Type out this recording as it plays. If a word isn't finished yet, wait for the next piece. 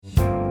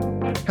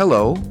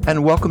Hello,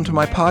 and welcome to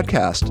my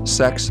podcast,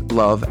 Sex,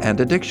 Love, and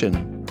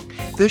Addiction.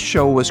 This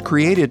show was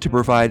created to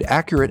provide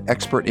accurate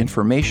expert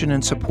information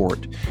and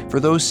support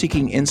for those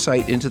seeking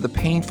insight into the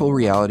painful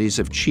realities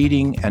of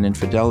cheating and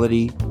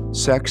infidelity,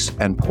 sex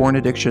and porn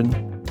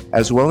addiction,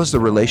 as well as the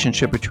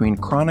relationship between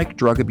chronic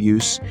drug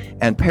abuse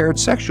and paired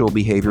sexual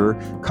behavior,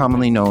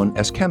 commonly known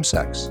as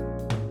chemsex.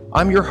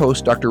 I'm your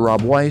host, Dr.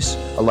 Rob Weiss,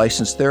 a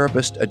licensed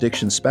therapist,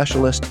 addiction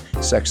specialist,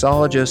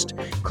 sexologist,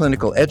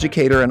 clinical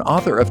educator, and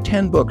author of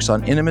 10 books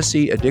on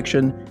intimacy,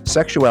 addiction,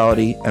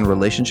 sexuality, and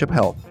relationship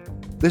health.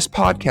 This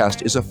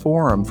podcast is a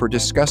forum for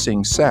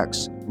discussing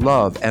sex,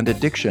 love, and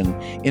addiction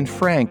in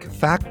frank,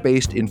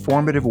 fact-based,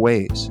 informative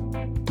ways.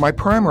 My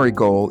primary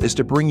goal is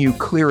to bring you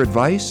clear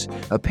advice,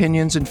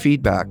 opinions, and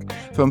feedback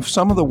from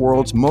some of the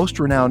world's most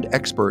renowned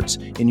experts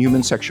in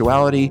human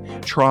sexuality,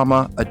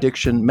 trauma,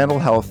 addiction, mental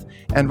health,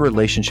 and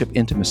relationship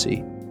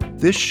intimacy.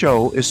 This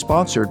show is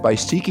sponsored by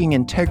Seeking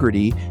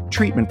Integrity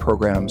treatment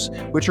programs,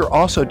 which are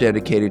also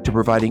dedicated to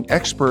providing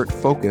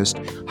expert-focused,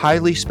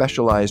 highly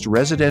specialized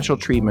residential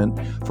treatment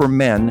for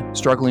men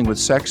struggling with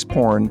sex,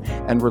 porn,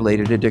 and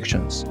related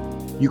addictions.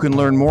 You can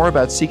learn more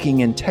about Seeking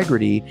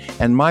Integrity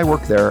and my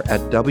work there at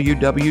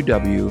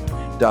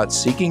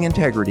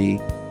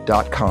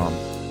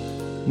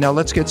www.seekingintegrity.com. Now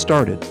let's get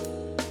started.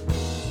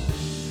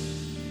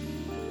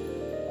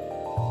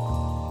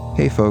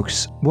 Hey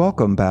folks,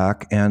 welcome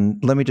back.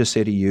 And let me just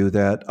say to you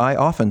that I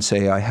often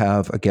say I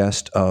have a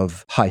guest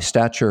of high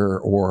stature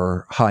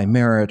or high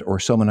merit or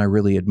someone I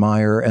really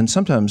admire. And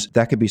sometimes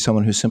that could be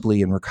someone who's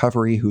simply in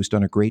recovery, who's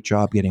done a great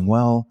job getting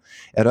well.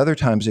 At other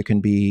times, it can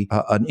be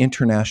an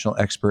international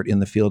expert in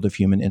the field of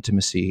human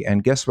intimacy.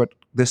 And guess what?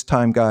 This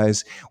time,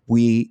 guys,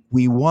 we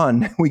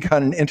won. We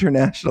got an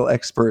international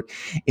expert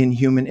in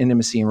human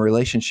intimacy and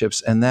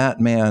relationships. And that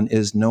man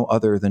is no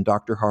other than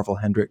Dr. Harville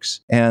Hendrix.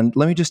 And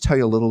let me just tell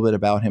you a little bit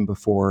about him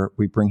before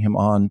we bring him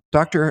on.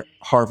 Dr.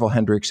 Harville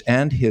Hendrix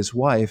and his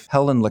wife,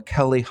 Helen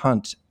LaKelly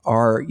Hunt,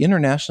 are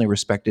internationally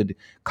respected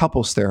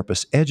couples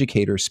therapists,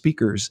 educators,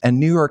 speakers, and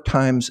New York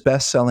Times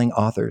best-selling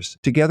authors.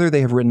 Together,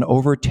 they have written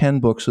over 10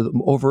 books with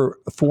over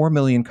 4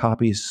 million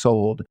copies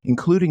sold,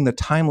 including the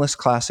timeless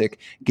classic,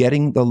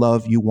 Getting the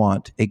Love You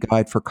Want, a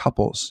guide for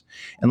couples.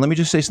 And let me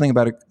just say something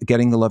about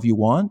Getting the Love You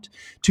Want.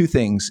 Two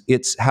things.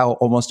 It's how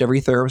almost every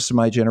therapist in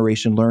my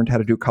generation learned how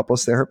to do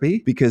couples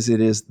therapy, because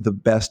it is the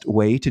best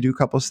way to do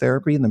couples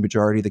therapy in the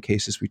majority of the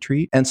cases we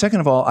treat. And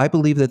second of all, I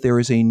believe that there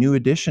is a new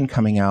edition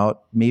coming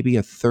out, maybe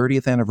a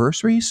 30th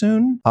anniversary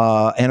soon,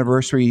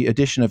 anniversary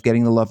edition of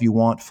Getting the Love You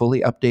Want,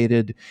 fully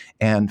updated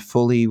and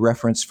fully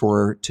referenced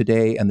for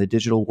today and the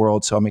digital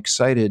world. So I'm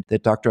excited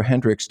that Doctors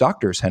Hendrix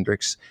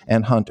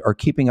and Hunt are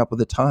keeping up with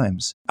the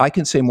times. I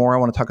can say more. I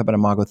want to talk about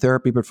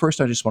imagotherapy, but first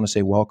I just want to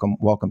say welcome,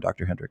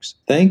 Dr. Hendrix.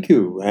 Thank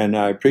you, and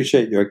I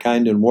appreciate your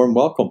kind and warm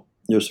welcome.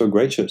 You're so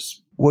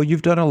gracious. Well,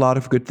 you've done a lot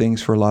of good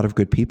things for a lot of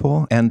good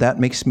people, and that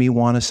makes me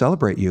want to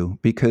celebrate you,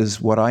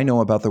 because what I know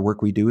about the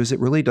work we do is it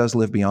really does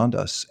live beyond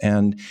us.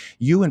 And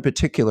you in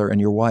particular and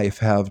your wife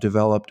have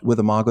developed, with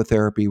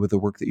imagotherapy, with the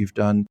work that you've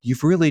done,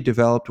 you've really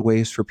developed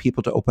ways for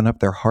people to open up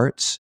their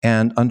hearts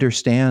and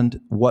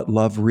understand what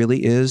love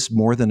really is,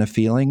 more than a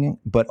feeling,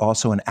 but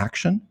also an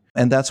action.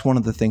 And that's one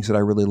of the things that I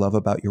really love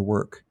about your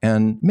work.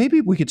 And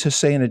maybe we could just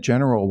say in a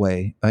general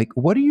way, like,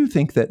 what do you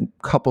think that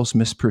couples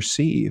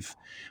misperceive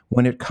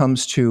when it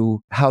comes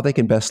to how they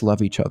can best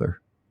love each other?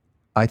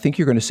 I think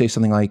you're going to say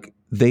something like,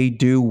 they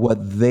do what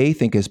they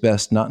think is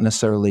best, not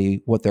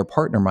necessarily what their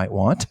partner might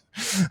want.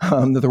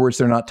 In other words,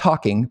 they're not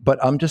talking, but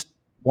I'm just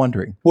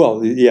wondering.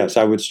 Well, yes,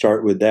 I would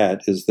start with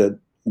that, is that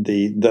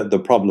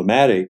the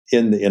problematic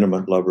in the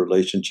intimate love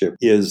relationship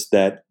is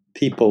that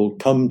people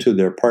come to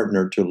their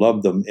partner to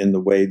love them in the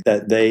way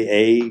that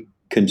they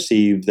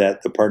conceive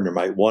that the partner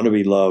might want to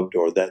be loved,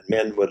 or that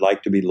men would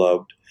like to be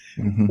loved,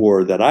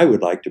 or that I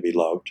would like to be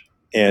loved.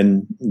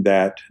 And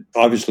that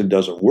obviously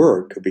doesn't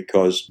work,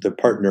 because the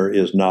partner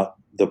is not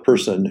the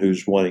person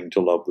who's wanting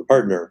to love the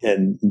partner.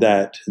 And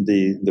that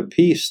the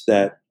piece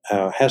that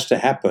has to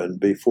happen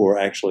before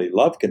actually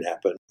love can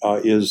happen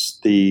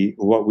is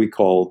what we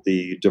call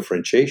the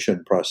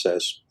differentiation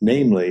process,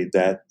 namely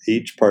that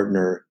each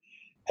partner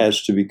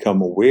has to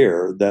become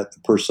aware that the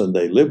person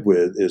they live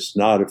with is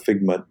not a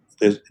figment,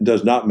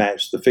 does not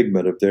match the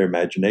figment of their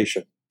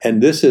imagination.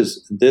 And this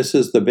is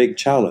the big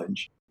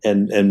challenge.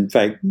 And in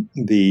fact,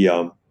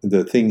 the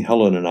thing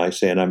Helen and I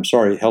say, and I'm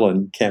sorry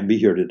Helen can't be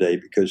here today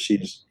because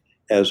she's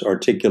as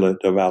articulate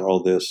about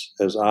all this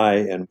as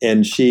I,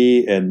 and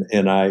she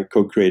and I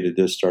co-created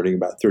this starting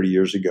about 30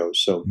 years ago.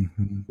 So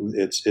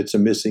it's a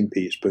missing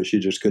piece, but she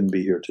just couldn't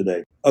be here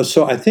today.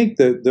 So I think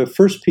the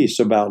first piece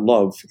about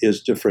love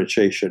is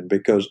differentiation,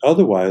 because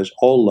otherwise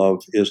all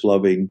love is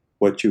loving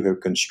what you have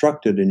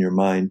constructed in your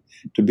mind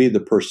to be the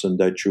person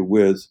that you're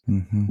with,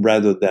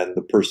 rather than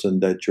the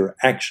person that you're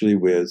actually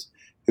with,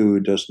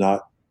 who does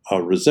not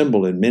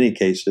resemble in many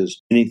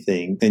cases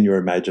anything in your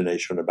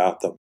imagination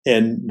about them.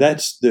 And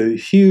that's the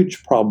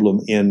huge problem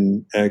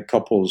in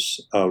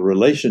couples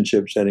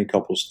relationships and in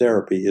couples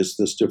therapy, is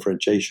this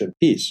differentiation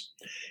piece.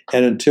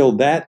 And until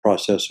that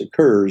process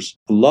occurs,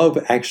 love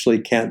actually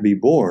can't be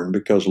born,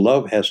 because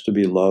love has to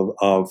be love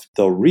of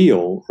the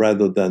real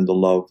rather than the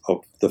love of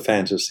the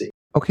fantasy.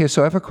 Okay,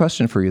 so I have a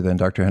question for you then,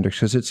 Dr. Hendricks,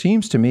 because it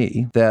seems to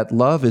me that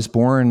love is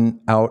born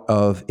out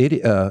of,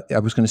 I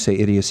was going to say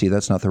idiocy,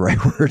 that's not the right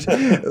word.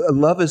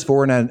 Love is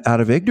born out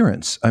of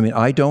ignorance. I mean,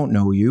 I don't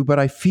know you, but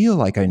I feel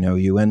like I know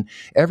you. And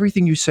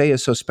everything you say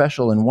is so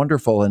special and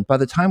wonderful. And by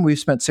the time we've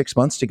spent 6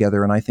 months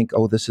together and I think,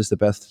 oh, this is the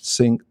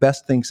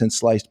best thing since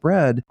sliced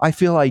bread, I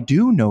feel I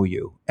do know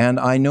you.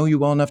 And I know you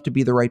well enough to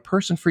be the right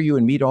person for you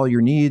and meet all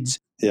your needs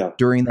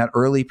during that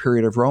early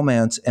period of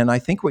romance. And I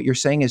think what you're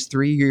saying is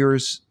 3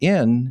 years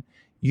in,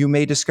 you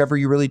may discover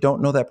you really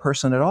don't know that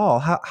person at all.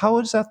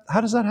 How does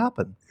that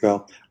happen?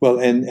 Well,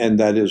 and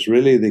that is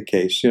really the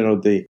case.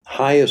 The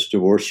highest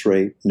divorce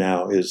rate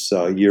now is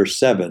year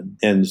 7,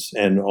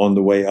 and on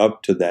the way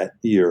up to that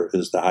year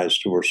is the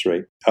highest divorce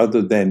rate.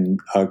 Other than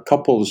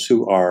couples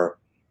who are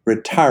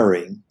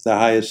retiring, the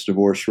highest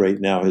divorce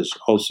rate now is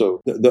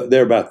also,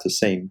 they're about the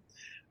same.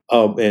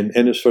 And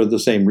it's for the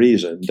same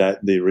reason,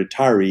 that the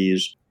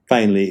retirees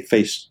finally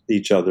face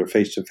each other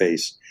face to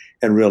face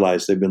and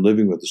realize they've been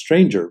living with a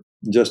stranger,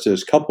 just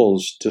as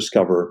couples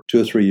discover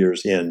 2 or 3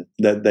 years in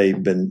that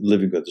they've been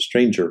living with a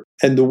stranger.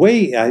 And the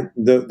way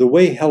the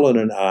way Helen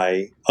and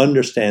I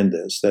understand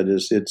this, that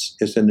is,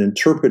 it's an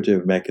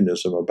interpretive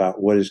mechanism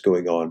about what is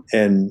going on.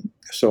 And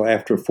so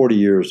after 40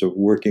 years of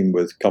working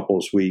with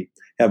couples, we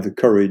have the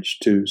courage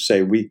to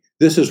say,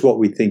 this is what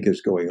we think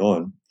is going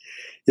on,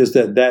 is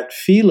that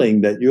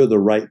feeling that you're the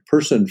right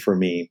person for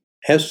me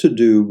has to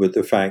do with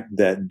the fact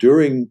that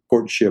during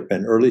courtship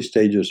and early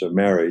stages of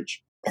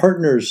marriage,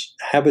 partners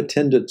have a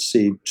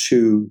tendency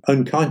to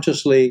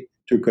unconsciously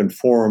to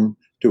conform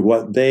to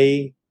what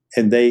they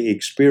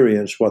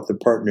experience what the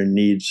partner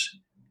needs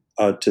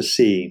to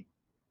see.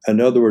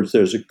 In other words,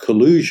 there's a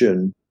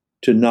collusion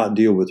to not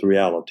deal with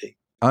reality.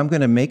 I'm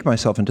going to make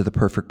myself into the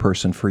perfect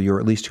person for you, or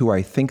at least who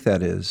I think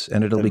that is,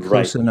 and it'll be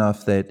close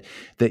enough that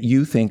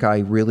you think I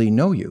really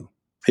know you.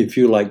 If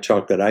you like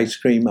chocolate ice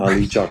cream, I'll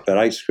eat chocolate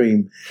ice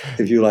cream.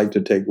 If you like to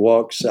take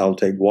walks, I'll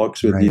take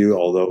walks with you,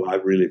 although I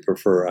really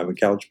prefer, I'm a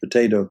couch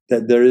potato.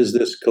 That there is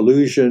this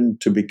collusion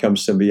to become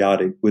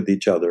symbiotic with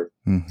each other.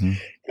 Mm-hmm.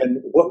 And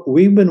what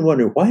we've been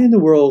wondering, why in the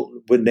world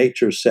would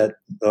nature set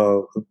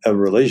a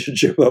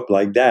relationship up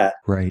like that?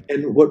 Right.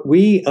 And what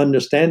we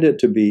understand it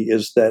to be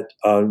is that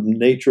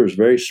nature is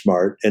very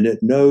smart, and it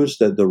knows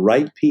that the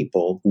right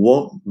people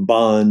won't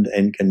bond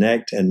and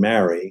connect and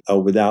marry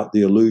without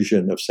the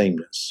illusion of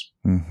sameness.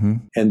 Mm-hmm.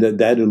 And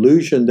that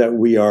illusion that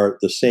we are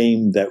the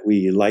same, that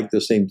we like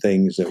the same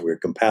things, that we're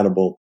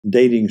compatible.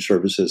 Dating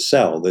services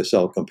they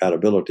sell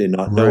compatibility,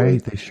 not knowing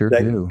they sure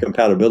that do.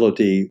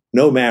 Compatibility,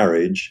 no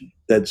marriage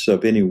that's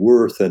of any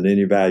worth and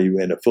any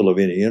value and full of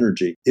any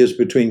energy is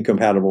between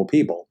compatible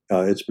people.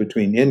 It's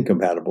between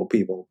incompatible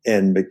people.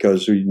 And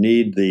because we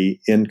need the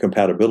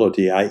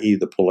incompatibility, i.e.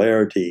 the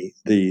polarity,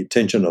 the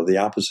tension of the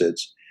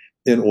opposites,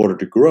 in order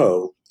to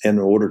grow, in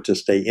order to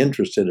stay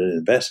interested and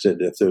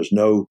invested. If there's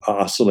no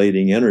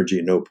oscillating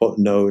energy,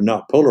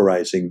 not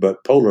polarizing,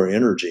 but polar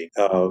energy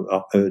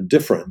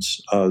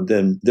difference,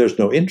 then there's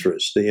no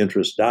interest. The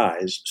interest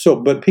dies.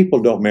 But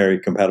people don't marry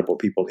compatible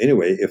people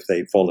anyway. If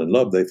they fall in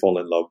love, they fall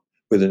in love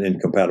with an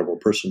incompatible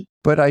person.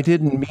 But I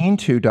didn't mean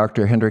to,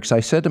 Dr. Hendricks. I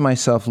said to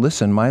myself,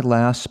 listen, my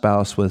last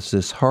spouse was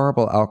this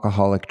horrible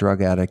alcoholic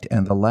drug addict,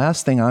 and the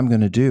last thing I'm going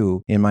to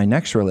do in my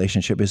next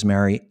relationship is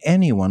marry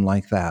anyone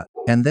like that.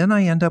 And then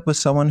I end up with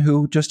someone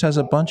who just has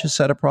a bunch of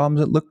set of problems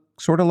that look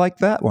sort of like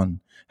that one.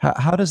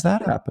 How does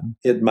that happen?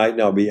 It might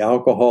not be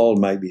alcohol,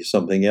 it might be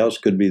something else,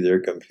 could be their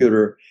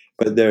computer,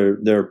 but there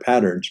are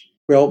patterns.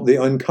 Well,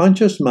 the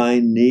unconscious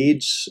mind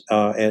needs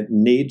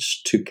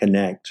to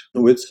connect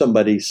with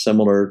somebody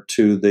similar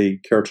to the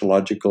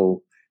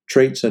characterological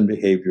traits and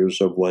behaviors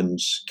of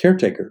one's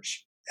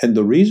caretakers. And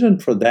the reason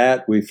for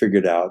that, we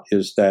figured out,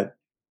 is that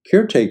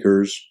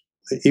caretakers,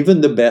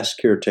 even the best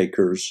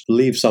caretakers,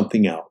 leave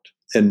something out.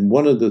 And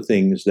one of the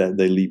things that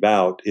they leave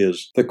out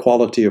is the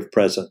quality of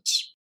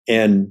presence.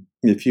 And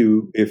if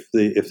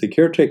the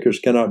caretakers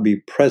cannot be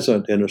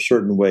present in a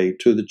certain way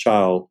to the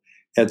child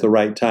at the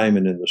right time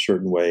and in a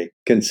certain way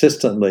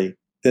consistently,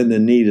 then the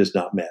need is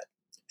not met.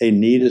 A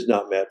need is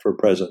not met for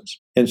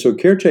presence. And so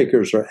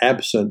caretakers are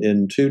absent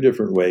in 2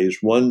 different ways.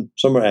 One,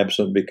 some are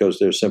absent because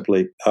they're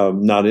simply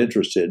not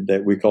interested,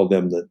 that we call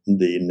them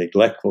the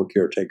neglectful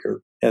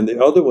caretaker. And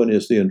the other one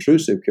is the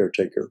intrusive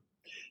caretaker.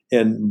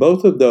 And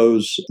both of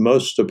those,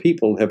 most of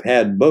people have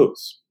had both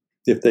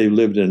if they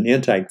lived in an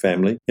intact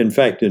family. In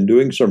fact, in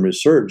doing some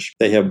research,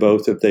 they have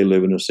both if they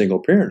live in a single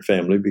parent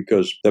family,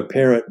 because the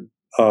parent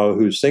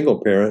who's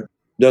single parent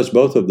does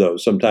both of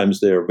those. Sometimes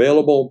they're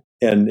available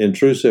and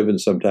intrusive,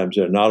 and sometimes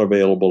they're not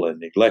available and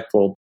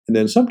neglectful. And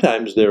then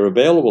sometimes they're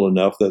available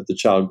enough that the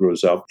child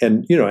grows up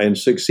and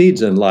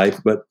succeeds in life,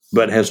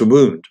 but has a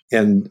wound,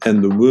 and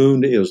the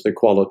wound is the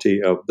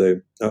quality of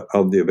the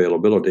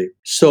availability.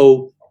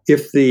 So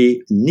if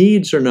the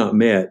needs are not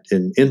met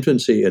in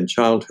infancy and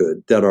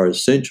childhood that are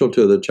essential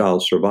to the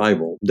child's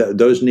survival,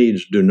 those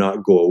needs do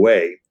not go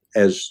away.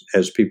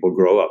 as people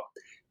grow up.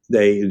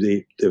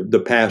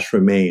 The past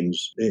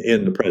remains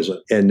in the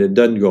present, and it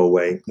doesn't go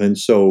away. And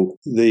so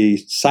the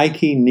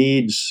psyche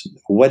needs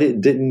what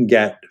it didn't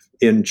get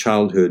in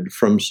childhood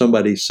from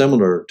somebody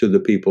similar to the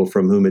people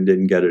from whom it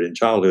didn't get it in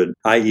childhood,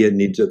 i.e., it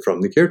needs it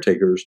from the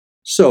caretakers.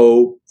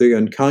 So the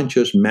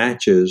unconscious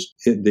matches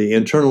the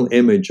internal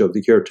image of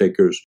the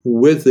caretakers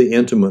with the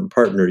intimate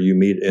partner you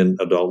meet in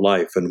adult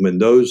life. And when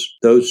those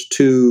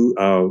two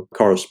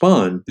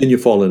correspond, then you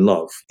fall in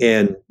love.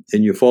 And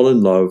you fall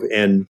in love,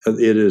 and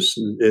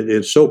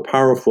it's so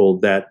powerful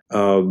that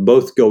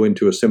both go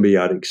into a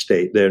symbiotic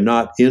state. They're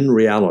not in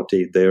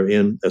reality; they're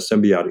in a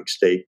symbiotic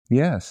state.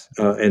 Yes.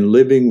 And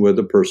living with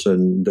a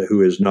person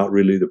who is not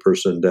really the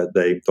person that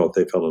they thought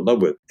they fell in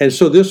love with. And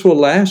so this will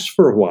last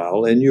for a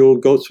while, and you'll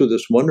go through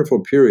this wonderful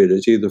period.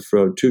 It's either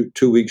for 2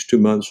 weeks, 2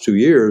 months, 2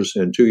 years,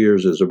 and 2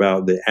 years is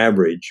about the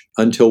average,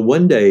 until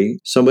one day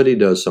somebody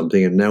does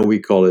something, and now we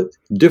call it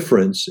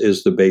difference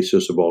is the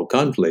basis of all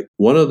conflict.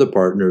 One of the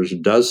partners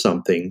does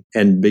something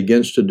and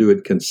begins to do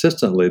it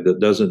consistently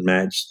that doesn't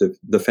match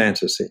the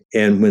fantasy.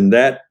 And when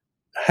that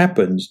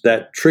happens,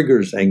 that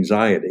triggers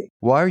anxiety.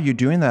 Why are you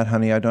doing that,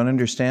 honey? I don't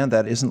understand.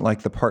 That isn't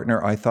like the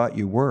partner I thought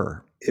you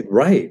were.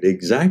 Right,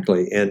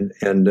 exactly. And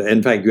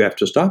in fact, you have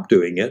to stop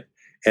doing it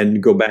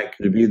and go back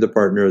to be the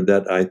partner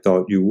that I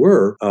thought you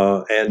were.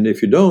 And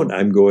if you don't,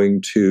 I'm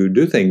going to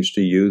do things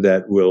to you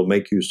that will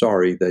make you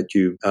sorry that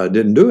you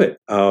didn't do it.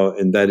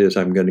 And that is,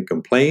 I'm going to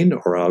complain,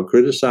 or I'll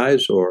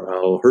criticize, or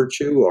I'll hurt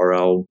you, or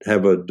I'll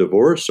have a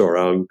divorce, or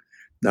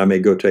I may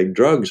go take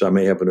drugs, I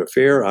may have an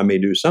affair, I may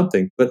do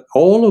something. But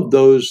all of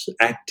those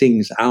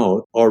actings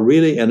out are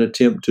really an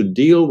attempt to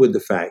deal with the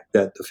fact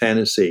that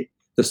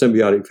the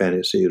symbiotic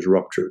fantasy is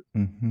ruptured.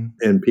 Mm-hmm.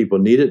 And people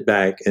need it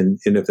back. And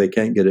if they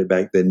can't get it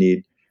back, they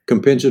need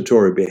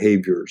compensatory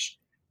behaviors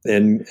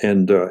and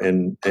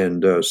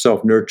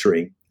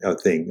self-nurturing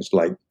things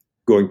like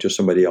going to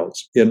somebody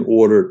else in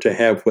order to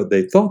have what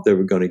they thought they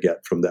were going to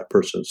get from that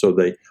person. So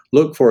they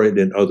look for it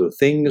in other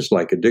things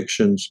like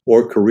addictions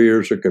or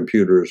careers or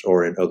computers,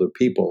 or in other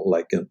people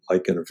like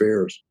in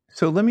affairs.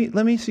 So let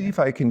me see if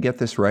I can get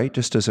this right,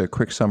 just as a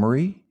quick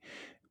summary.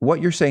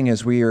 What you're saying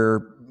is we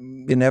are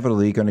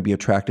inevitably going to be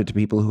attracted to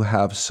people who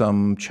have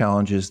some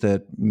challenges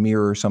that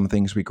mirror some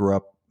things we grew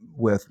up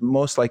with,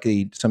 most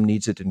likely some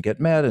needs that didn't get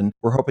met. And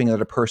we're hoping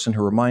that a person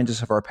who reminds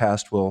us of our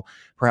past will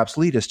perhaps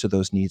lead us to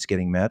those needs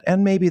getting met.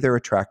 And maybe they're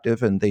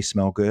attractive and they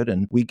smell good,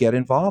 and we get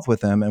involved with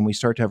them and we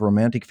start to have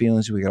romantic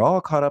feelings. We get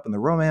all caught up in the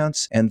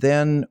romance. And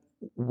then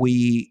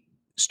we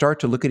start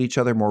to look at each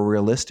other more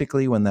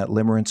realistically when that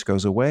limerence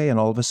goes away. And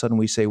all of a sudden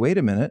we say, wait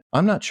a minute,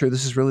 I'm not sure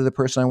this is really the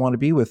person I want to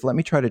be with. Let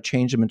me try to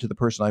change them into the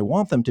person I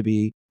want them to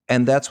be.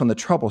 And that's when the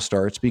trouble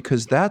starts,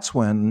 because that's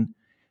when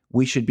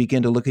we should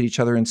begin to look at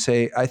each other and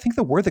say, I think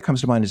the word that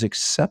comes to mind is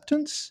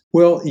acceptance.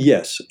 Well,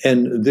 yes.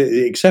 And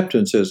the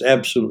acceptance is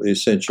absolutely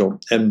essential.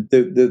 And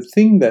the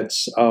thing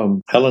that's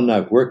Helen and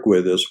I've worked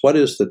with is, what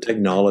is the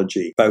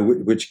technology by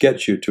which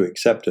gets you to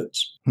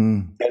acceptance?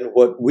 And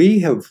what we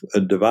have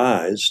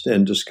devised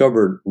and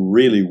discovered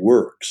really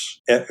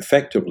works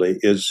effectively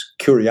is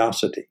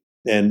curiosity.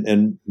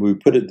 And we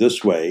put it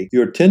this way: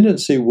 your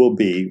tendency will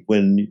be,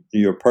 when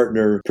your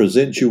partner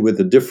presents you with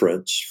a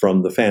difference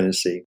from the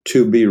fantasy,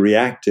 to be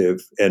reactive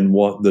and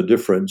want the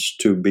difference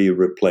to be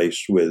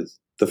replaced with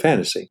the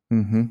fantasy.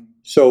 Mm-hmm.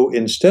 So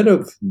instead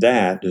of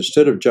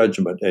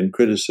judgment and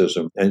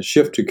criticism, and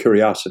shift to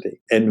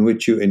curiosity, in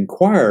which you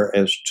inquire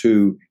as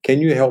to, can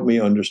you help me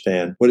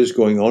understand what is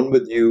going on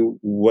with you,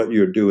 what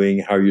you're doing,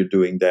 how you're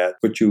doing that,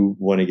 what you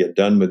want to get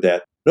done with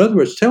that. In other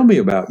words, tell me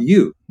about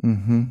you.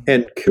 Mm-hmm.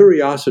 And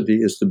curiosity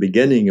is the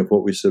beginning of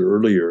what we said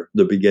earlier,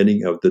 the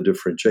beginning of the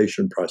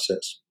differentiation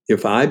process.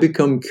 If I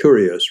become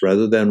curious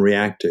rather than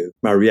reactive,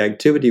 my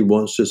reactivity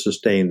wants to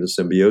sustain the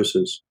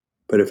symbiosis.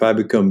 But if I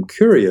become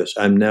curious,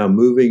 I'm now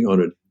moving on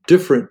a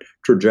different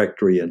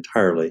trajectory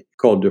entirely,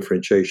 called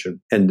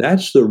differentiation. And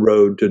that's the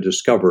road to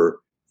discover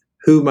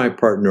who my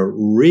partner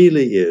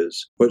really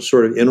is, what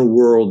sort of inner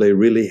world they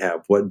really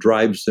have, what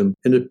drives them,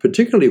 and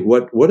particularly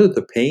what are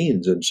the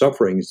pains and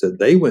sufferings that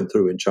they went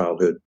through in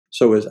childhood.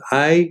 So as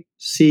I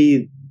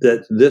see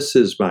that this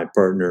is my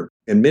partner,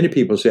 and many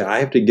people say, I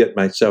have to get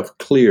myself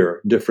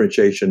clear.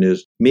 Differentiation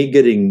is me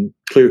getting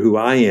clear who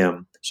I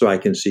am so I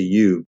can see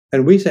you.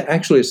 And we say,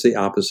 actually, it's the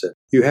opposite.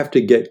 You have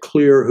to get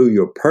clear who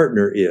your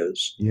partner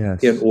is,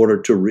 yes, in order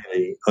to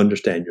really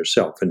understand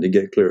yourself and to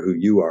get clear who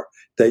you are,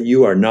 that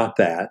you are not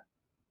that.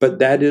 But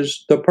that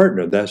is the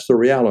partner. That's the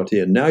reality.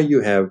 And now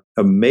you have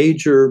a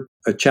major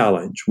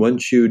challenge.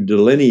 Once you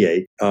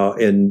delineate,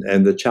 and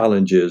the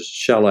challenge is,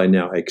 shall I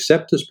now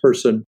accept this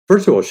person?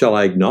 First of all, shall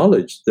I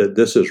acknowledge that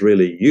this is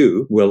really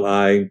you? Will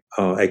I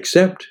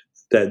accept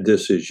that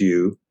this is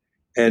you?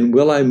 And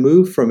will I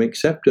move from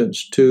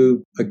acceptance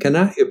to, can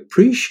I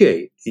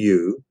appreciate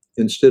you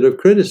instead of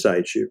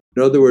criticize you?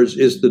 In other words,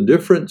 is the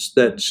difference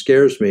that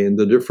scares me and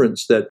the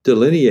difference that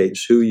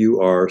delineates who you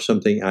are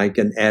something I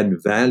can add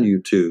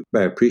value to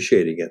by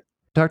appreciating it?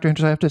 Dr.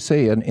 Hendricks, I have to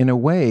say, in a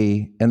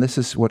way, and this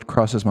is what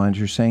crosses my mind as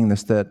you're saying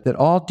this, that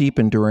all deep,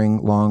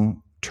 enduring,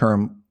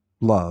 long-term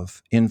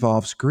love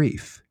involves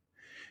grief,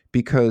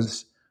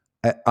 because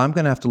I'm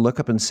going to have to look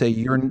up and say,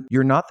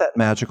 you're not that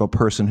magical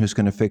person who's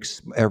going to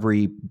fix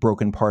every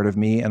broken part of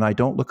me. And I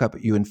don't look up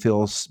at you and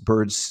feel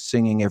birds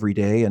singing every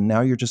day. And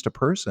now you're just a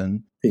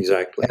person.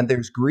 Exactly. And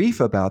there's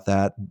grief about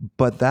that.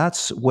 But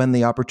that's when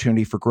the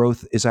opportunity for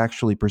growth is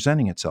actually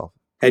presenting itself.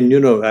 And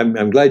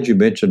I'm glad you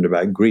mentioned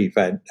about grief.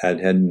 I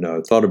hadn't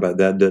thought about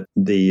that.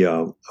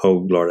 That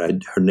oh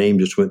Lord, her name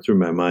just went through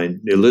my mind.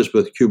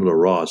 Elizabeth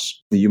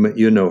Kubler-Ross.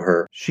 You know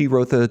her. She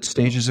wrote the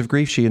Stages of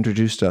Grief. She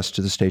introduced us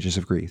to the Stages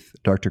of Grief,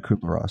 Dr.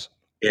 Kubler-Ross.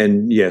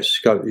 And yes,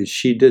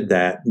 she did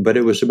that, but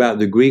it was about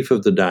the grief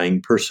of the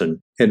dying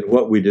person. And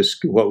what we've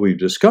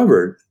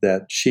discovered,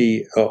 that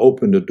she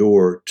opened a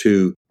door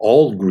to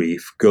all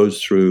grief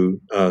goes through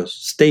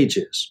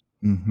stages.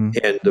 Mm-hmm.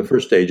 And the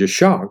first stage is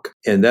shock.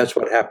 And that's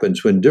what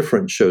happens when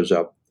difference shows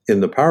up in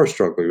the power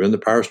struggle. You're in the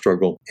power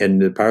struggle,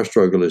 and the power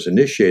struggle is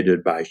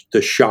initiated by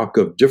the shock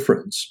of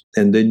difference.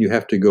 And then you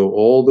have to go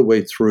all the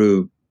way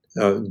through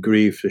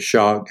grief,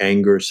 shock,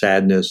 anger,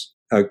 sadness,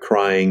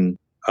 crying,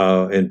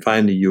 and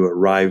finally you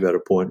arrive at a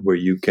point where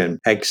you can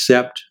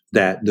accept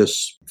that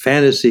this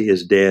fantasy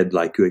is dead,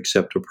 like you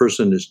accept a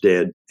person is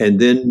dead, and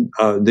then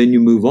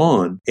you move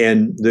on.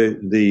 And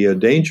the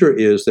danger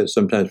is that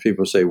sometimes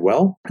people say,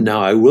 "Well,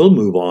 now I will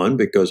move on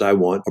because I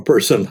want a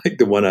person like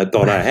the one I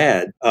thought I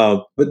had."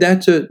 But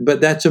that's a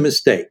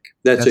mistake.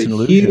 That's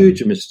a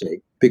huge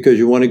mistake, because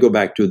you want to go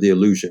back to the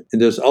illusion,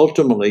 and there's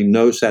ultimately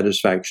no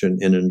satisfaction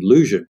in an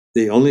illusion.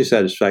 The only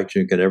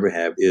satisfaction you can ever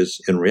have is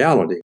in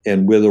reality,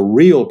 and with a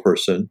real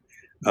person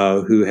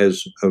who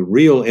has a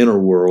real inner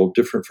world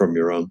different from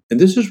your own. And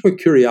this is where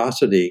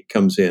curiosity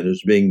comes in,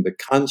 as being the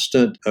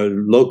constant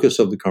locus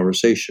of the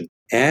conversation.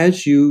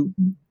 As you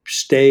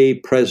stay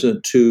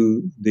present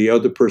to the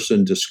other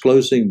person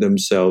disclosing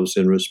themselves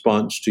in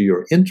response to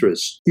your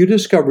interests, you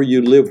discover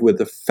you live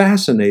with a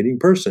fascinating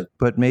person.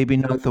 But maybe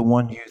not the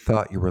one you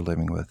thought you were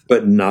living with.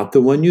 But not the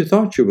one you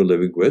thought you were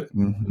living with.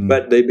 Mm-hmm.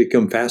 But they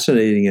become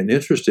fascinating and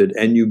interested,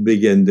 and you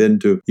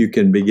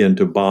can begin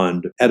to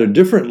bond at a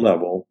different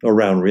level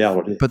around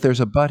reality. But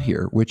there's a but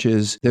here, which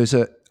is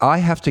I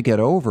have to get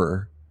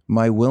over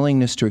my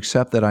willingness to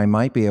accept that I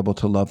might be able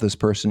to love this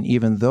person,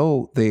 even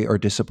though they are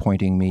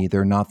disappointing me.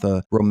 They're not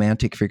the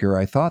romantic figure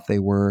I thought they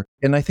were.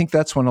 And I think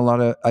that's when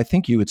I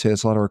think you would say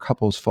it's a lot of our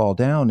couples fall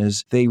down,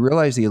 is they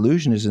realize the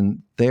illusion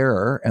isn't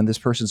there, and this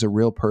person's a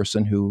real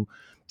person who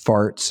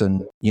farts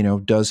and,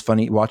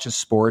 watches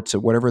sports or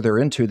whatever they're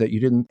into that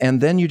you didn't.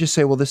 And then you just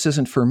say, well, this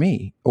isn't for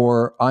me,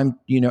 or and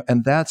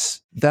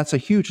that's a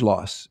huge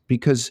loss,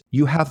 because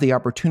you have the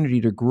opportunity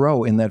to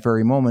grow in that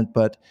very moment.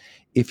 But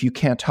if you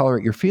can't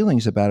tolerate your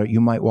feelings about it,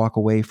 you might walk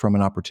away from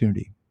an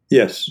opportunity.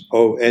 Yes.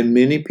 Oh, and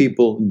many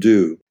people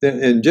do.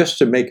 And just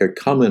to make a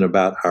comment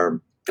about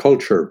our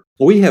culture,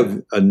 we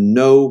have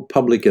no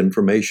public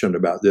information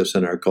about this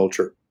in our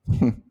culture.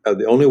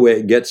 The only way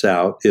it gets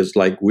out is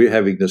like we're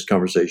having this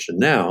conversation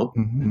now,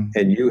 mm-hmm.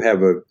 and you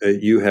have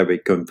a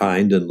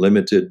confined and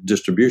limited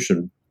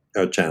distribution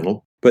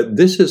channel. But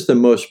this is the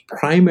most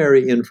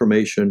primary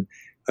information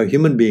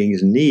human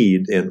beings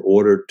need in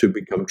order to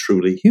become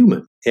truly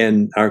human.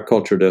 And our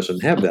culture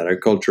doesn't have that. Our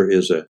culture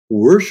is a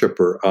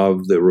worshiper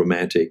of the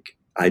romantic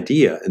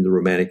idea and the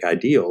romantic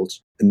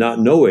ideals,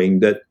 not knowing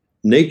that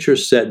nature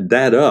set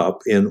that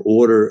up in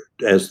order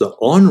as the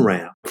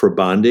on-ramp for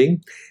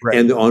bonding, right,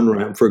 and the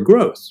on-ramp for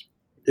growth.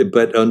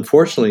 But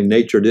unfortunately,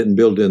 nature didn't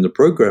build in the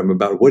program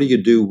about what do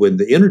you do when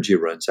the energy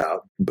runs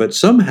out. But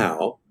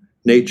somehow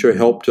nature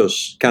helped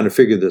us kind of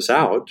figure this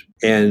out,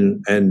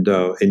 and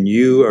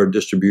you are a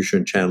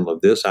distribution channel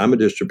of this. I'm a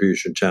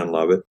distribution channel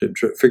of it, to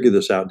figure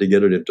this out, to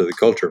get it into the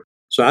culture.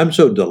 So I'm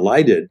so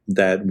delighted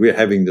that we're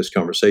having this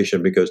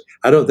conversation, because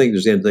I don't think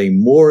there's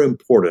anything more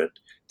important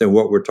than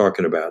what we're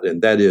talking about,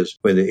 and that is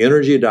when the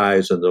energy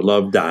dies and the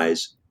love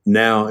dies,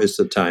 now is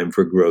the time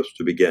for growth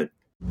to begin.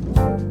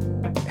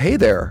 Hey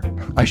there.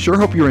 I sure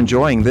hope you're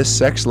enjoying this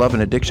Sex, Love,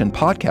 and Addiction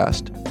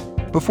podcast.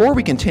 Before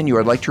we continue,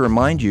 I'd like to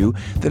remind you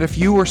that if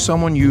you or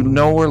someone you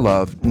know or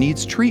love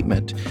needs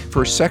treatment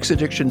for sex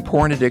addiction,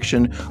 porn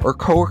addiction, or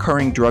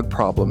co-occurring drug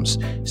problems,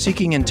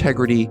 Seeking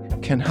Integrity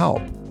can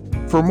help.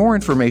 For more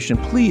information,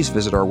 please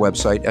visit our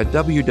website at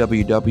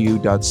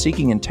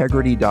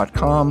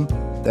www.seekingintegrity.com.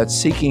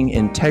 That's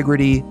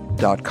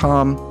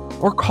seekingintegrity.com,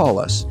 or call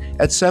us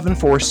at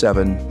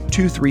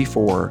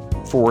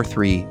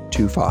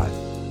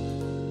 747-234-4325.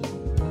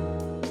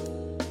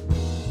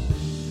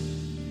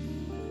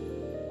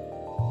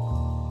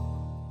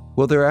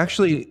 Well, there are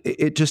actually,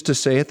 just to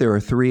say it, there are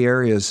three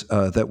areas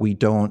that we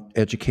don't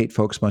educate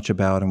folks much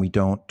about and we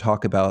don't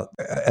talk about.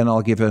 And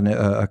I'll give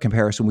a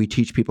comparison. We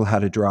teach people how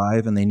to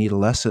drive, and they need a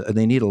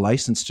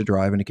license to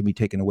drive, and it can be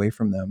taken away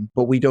from them.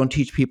 But we don't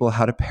teach people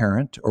how to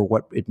parent or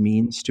what it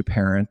means to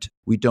parent.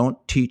 We don't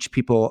teach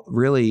people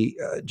really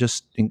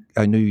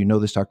I know you know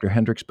this, Dr.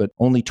 Hendricks, but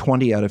only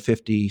 20 out of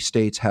 50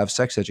 states have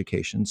sex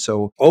education.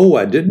 So,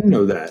 I didn't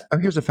know that.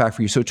 Here's a fact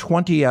for you. So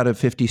 20 out of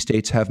 50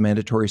 states have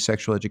mandatory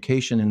sexual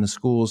education in the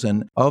schools,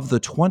 and of the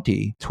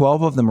 20,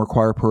 12 of them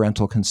require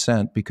parental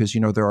consent because,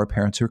 there are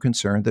parents who are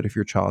concerned that if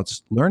your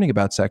child's learning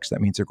about sex, that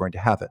means they're going to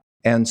have it.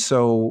 And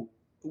so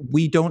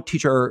we don't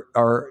teach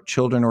our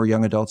children or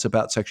young adults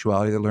about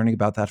sexuality. They're learning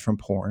about that from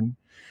porn.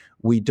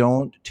 We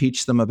don't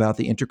teach them about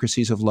the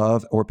intricacies of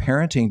love or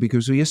parenting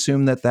because we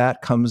assume that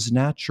that comes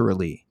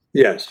naturally.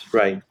 Yes,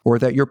 right. Or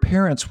that your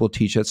parents will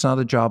teach you. It's not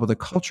the job of the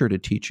culture to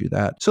teach you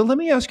that. So let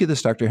me ask you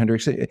this, Dr.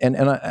 Hendricks, and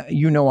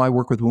I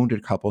work with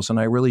wounded couples, and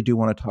I really do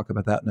want to talk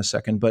about that in a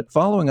second. But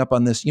following up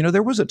on this,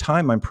 there was a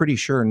time, I'm pretty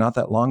sure, not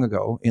that long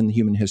ago in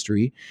human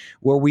history,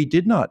 where we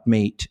did not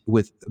mate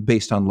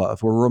based on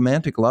love, where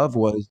romantic love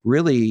was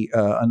really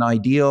an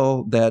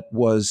ideal that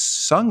was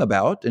sung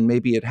about, and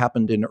maybe it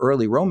happened in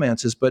early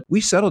romances, but we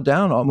settled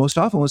down most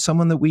often with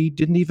someone that we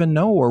didn't even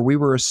know or we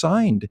were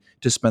assigned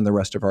to spend the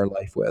rest of our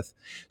life with.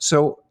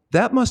 So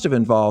that must have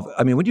involved,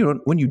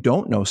 when you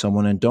don't know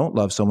someone and don't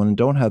love someone and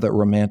don't have that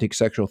romantic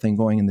sexual thing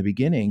going in the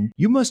beginning,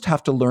 you must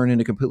have to learn in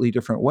a completely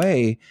different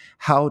way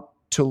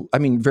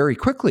very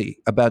quickly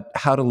about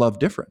how to love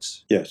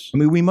difference. Yes.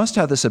 We must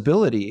have this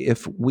ability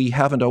if we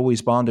haven't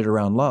always bonded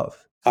around love.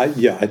 I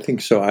think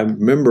so. I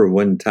remember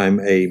one time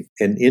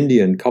an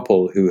Indian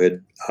couple who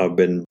had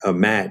been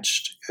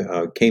matched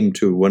came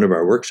to one of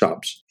our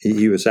workshops.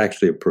 He was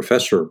actually a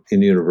professor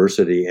in the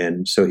university,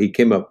 and so he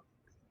came up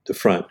the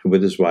front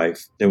with his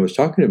wife and was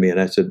talking to me, and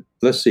I said,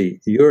 let's see,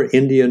 you're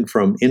Indian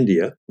from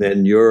India,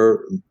 then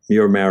your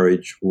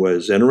marriage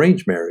was an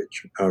arranged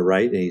marriage,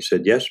 right? And he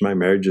said, yes, my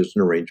marriage is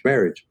an arranged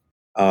marriage.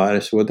 And I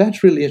said, well,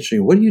 that's really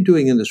interesting. What are you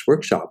doing in this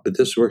workshop? But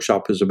this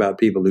workshop is about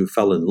people who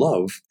fell in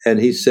love.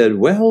 And he said,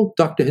 well,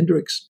 Dr.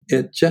 Hendricks,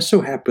 it just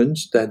so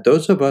happens that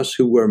those of us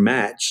who were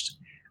matched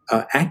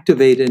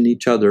activate in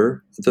each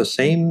other the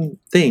same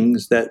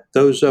things that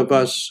those of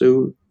us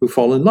who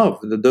fall in love,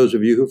 that those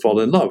of you who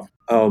fall in love.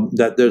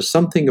 That there's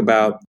something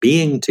about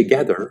being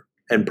together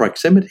and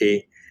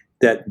proximity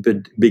that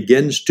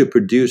begins to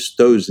produce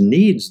those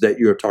needs that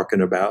you're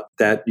talking about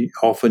that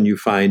often you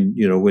find,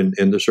 when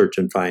in the search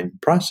and find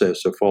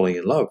process of falling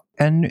in love.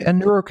 And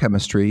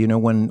neurochemistry,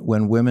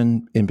 when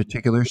women in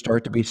particular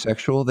start to be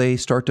sexual, they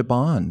start to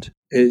bond.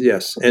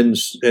 Yes, and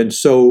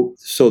so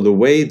the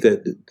way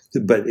that,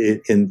 but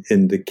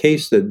in the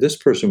case that this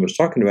person was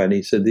talking about, and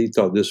he said he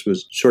thought this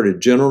was sort of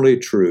generally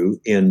true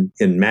in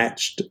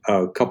matched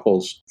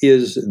couples,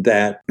 is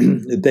that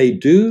they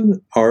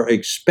are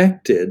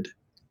expected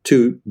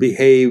to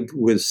behave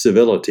with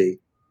civility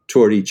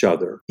toward each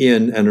other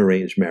in an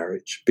arranged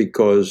marriage,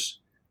 because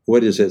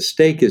what is at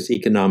stake is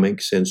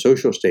economics and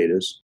social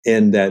status,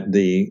 and that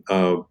the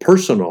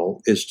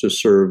personal is to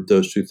serve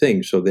those two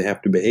things. So they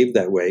have to behave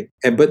that way,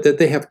 but that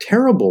they have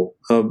terrible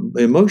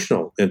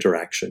emotional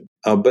interaction.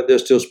 But they're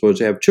still supposed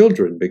to have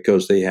children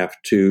because they have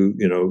to,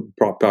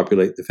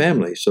 populate the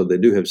family. So they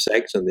do have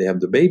sex and they have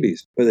the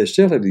babies, but they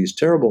still have these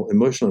terrible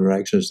emotional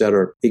interactions that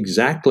are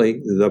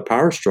exactly the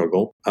power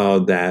struggle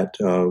that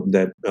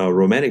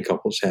romantic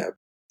couples have.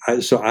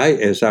 As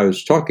I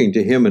was talking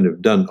to him and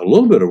have done a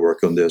little bit of work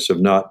on this, have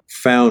not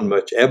found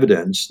much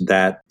evidence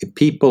that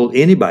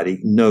anybody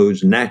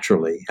knows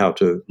naturally how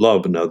to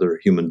love another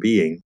human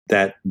being.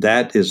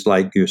 That is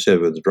like you said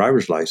with the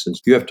driver's license.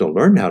 You have to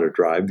learn how to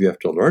drive. You have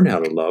to learn how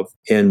to love,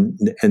 and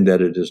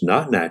that it is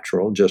not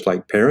natural, just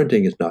like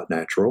parenting is not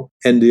natural.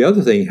 And the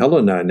other thing,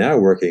 Helen and I are now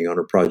working on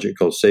a project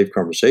called Safe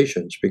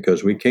Conversations,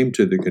 because we came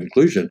to the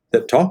conclusion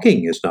that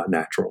talking is not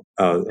natural.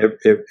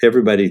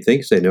 Everybody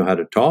thinks they know how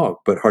to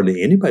talk, but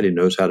hardly anybody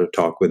knows how to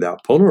talk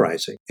without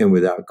polarizing and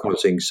without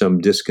causing some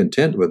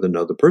discontent with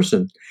another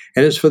person.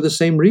 And it's for the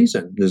same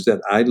reason, is that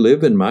I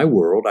live in my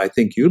world. I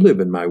think you live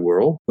in my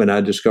world. When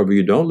I discover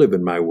you don't live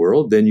in my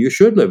world, then you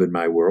should live in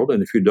my world.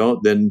 And if you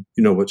don't, then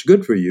you know what's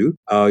good for you.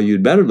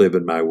 You'd better live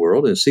in my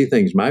world and see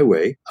things my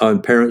way.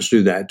 And parents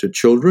do that to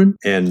children,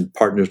 and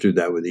partners do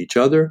that with each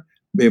other.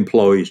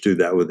 Employees do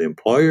that with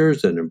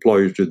employers, and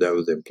employers do that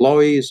with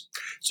employees.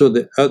 So,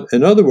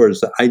 in other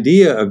words, the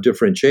idea of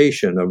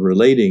differentiation, of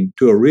relating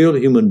to a real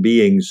human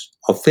being's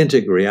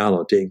authentic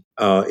reality,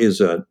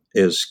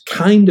 is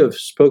kind of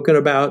spoken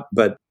about,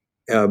 but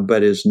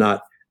is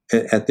not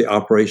at the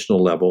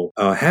operational level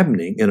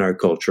happening in our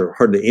culture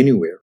hardly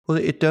anywhere. Well,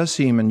 it does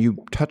seem, and you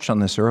touched on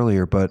this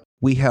earlier, but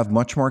we have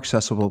much more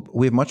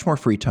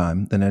free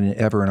time than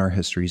ever in our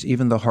histories.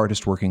 Even the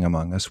hardest working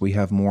among us, we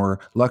have more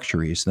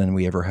luxuries than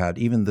we ever had.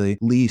 Even the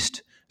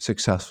least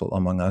successful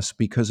among us,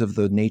 because of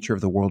the nature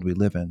of the world we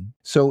live in.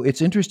 So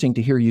it's interesting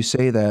to hear you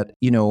say that,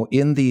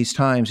 in these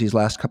times, these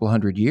last couple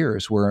hundred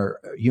years, where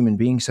human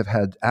beings have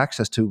had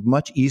access to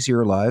much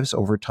easier lives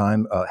over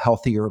time,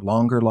 healthier,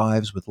 longer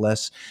lives with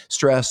less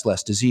stress,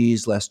 less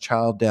disease, less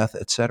child death,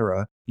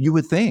 etc. You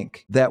would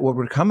think that what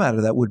would come out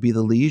of that would be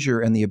the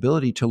leisure and the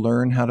ability to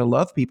learn how to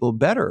love people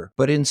better.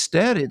 But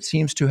instead, it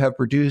seems to have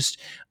produced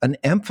an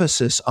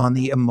emphasis on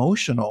the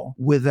emotional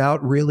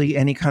without really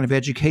any kind of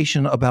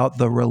education about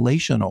the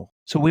relational.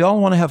 So we all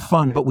want to have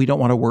fun, but we don't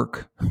want to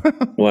work.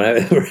 We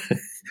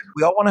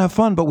all want to have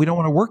fun, but we don't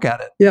want to work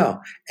at it. Yeah.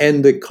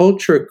 And the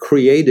culture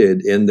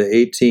created in the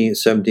 18th,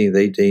 17th,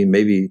 18th,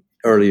 maybe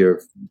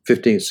earlier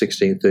 15th,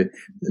 16th,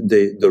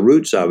 the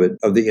roots of it,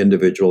 of the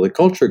individual. The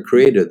culture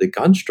created the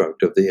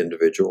construct of the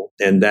individual,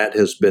 and that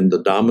has been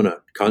the dominant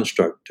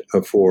construct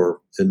for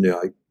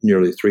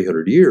nearly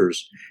 300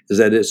 years, is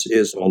that it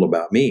is all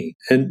about me.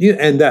 And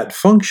that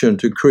functioned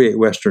to create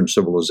Western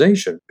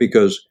civilization,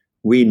 because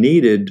we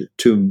needed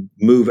to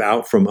move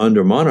out from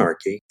under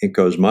monarchy,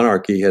 because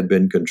monarchy had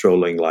been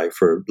controlling life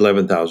for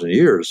 11,000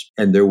 years,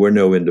 and there were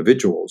no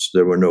individuals.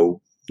 There were no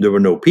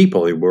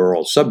people. We were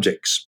all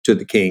subjects to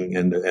the king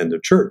and the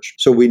church.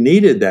 So we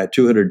needed that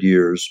 200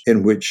 years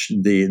in which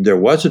there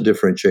was a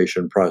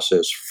differentiation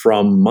process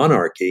from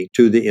monarchy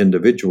to the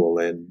individual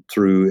and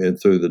through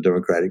the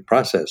democratic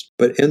process.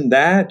 But in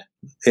that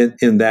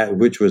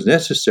which was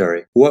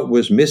necessary, what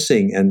was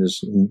missing and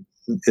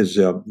is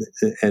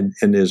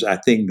I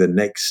think the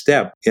next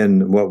step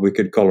in what we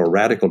could call a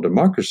radical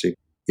democracy,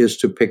 is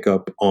to pick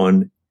up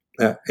on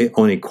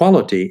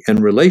equality and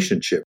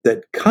relationship.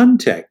 That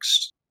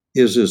context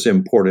is as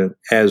important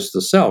as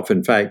the self.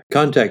 In fact,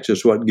 context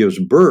is what gives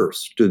birth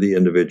to the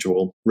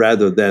individual,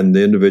 rather than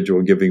the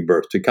individual giving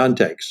birth to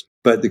context.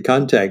 But the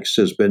context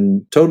has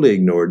been totally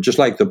ignored, just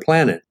like the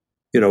planet.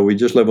 We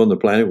just live on the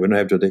planet. We don't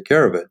have to take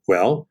care of it.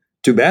 Well,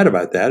 too bad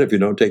about that. If you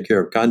don't take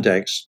care of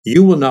context,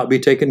 you will not be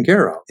taken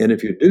care of. And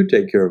if you do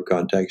take care of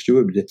context, you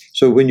will be.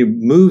 So when you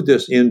move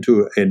this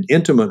into an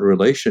intimate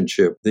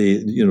relationship,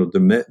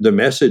 the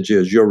message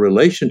is your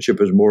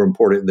relationship is more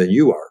important than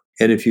you are.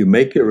 And if you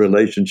make your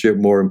relationship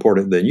more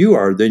important than you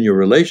are, then your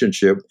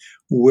relationship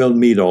will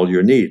meet all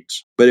your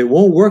needs. But it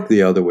won't work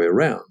the other way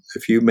around.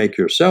 If you make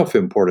yourself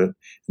important,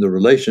 the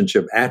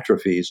relationship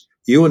atrophies,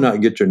 you will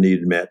not get your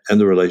needs met, and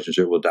the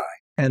relationship will die.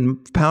 And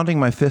pounding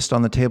my fist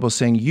on the table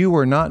saying, you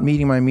are not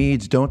meeting my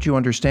needs, don't you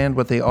understand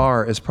what they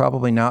are, is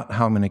probably not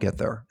how I'm going to get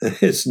there.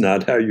 It's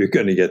not how you're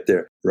going to get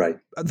there. Right.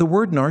 The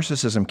word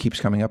narcissism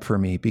keeps coming up for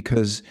me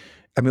because,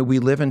 we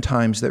live in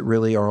times that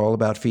really are all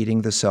about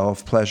feeding the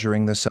self,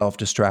 pleasuring the self,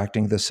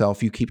 distracting the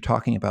self. You keep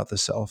talking about the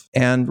self.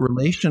 And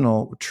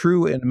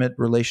true intimate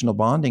relational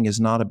bonding is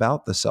not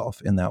about the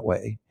self in that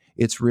way.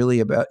 It's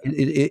really about,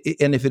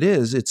 and if it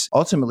is, it's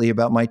ultimately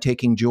about my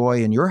taking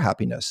joy in your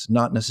happiness,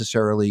 not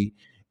necessarily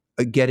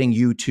getting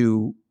you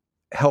to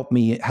help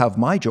me have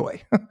my joy.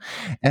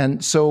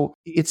 And so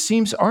it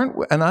seems I'm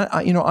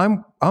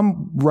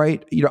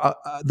right.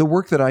 The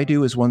work that I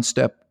do is one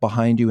step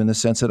behind you, in the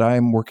sense that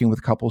I'm working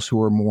with couples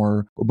who are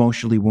more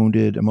emotionally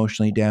wounded,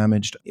 emotionally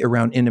damaged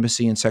around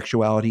intimacy and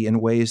sexuality in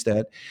ways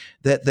that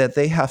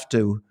they have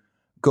to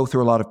go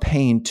through a lot of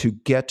pain to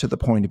get to the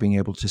point of being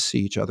able to see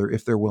each other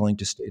if they're willing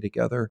to stay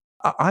together.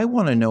 I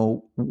want to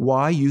know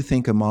why you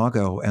think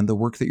Imago and the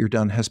work that you've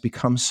done has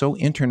become so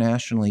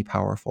internationally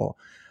powerful.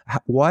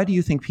 Why do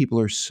you think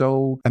people are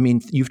so,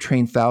 you've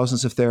trained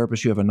thousands of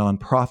therapists, you have a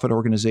nonprofit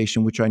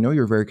organization, which I know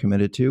you're very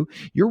committed to.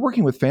 You're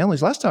working with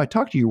families. Last time I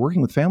talked to you, you're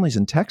working with families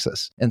in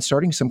Texas and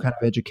starting some kind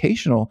of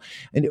educational.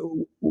 And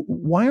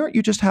why aren't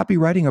you just happy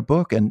writing a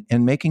book and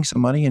making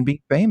some money and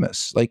being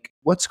famous? Like,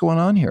 what's going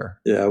on here?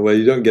 Yeah, well,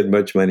 you don't get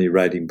much money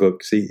writing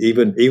books,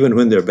 even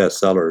when they're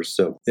bestsellers.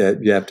 So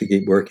you have to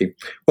keep working.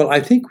 Well, I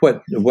think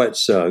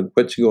what's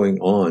going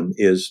on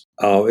is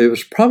it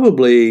was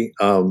probably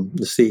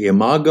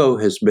Imago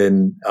has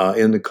been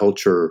in the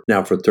culture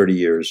now for 30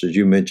 years, as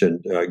you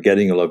mentioned.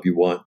 Getting a Love You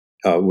Want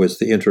was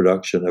the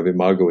introduction of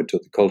Imago into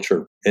the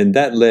culture, and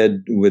that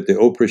led, with the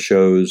Oprah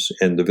shows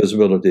and the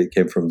visibility that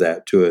came from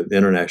that, to an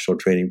international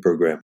training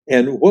program.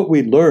 And what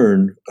we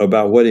learned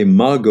about what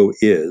Imago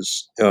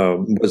is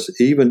was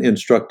even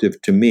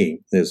instructive to me,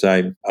 as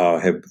I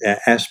have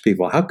asked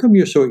people, how come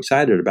you're so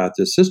excited about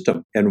this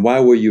system? And why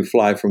will you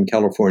fly from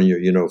California,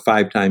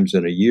 5 times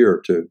in a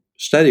year to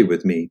study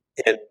with me?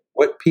 And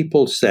what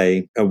people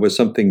say was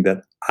something that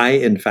I,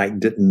 in fact,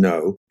 didn't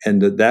know,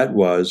 and that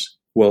was,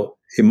 well,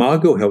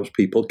 Imago helps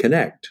people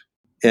connect.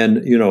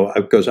 And,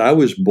 because I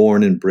was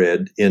born and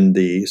bred in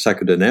the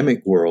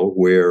psychodynamic world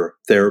where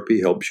therapy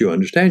helps you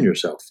understand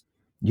yourself.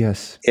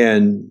 Yes.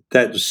 And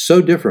that's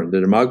so different,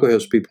 that Imago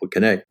helps people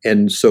connect.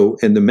 And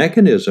the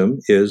mechanism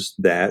is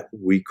that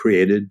we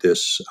created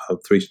this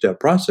 3-step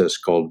process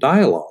called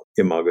dialogue,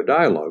 Imago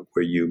dialogue,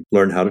 where you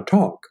learn how to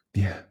talk.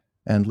 Yeah.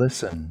 And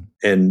listen.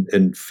 And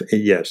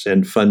yes,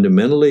 and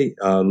fundamentally,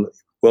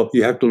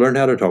 you have to learn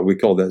how to talk. We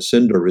call that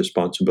sender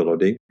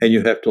responsibility. And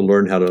you have to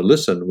learn how to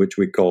listen, which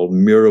we call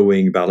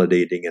mirroring,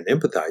 validating, and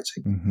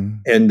empathizing. Mm-hmm.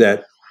 And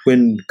that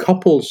when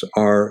couples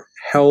are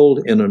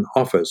held in an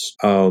office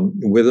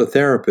with a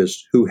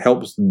therapist who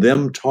helps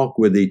them talk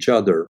with each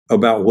other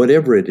about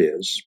whatever it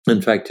is.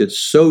 In fact, it's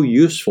so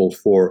useful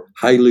for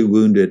highly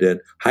wounded and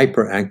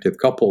hyperactive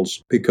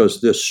couples,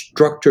 because this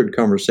structured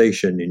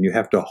conversation, and you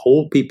have to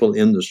hold people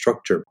in the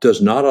structure,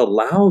 does not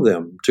allow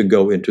them to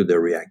go into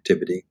their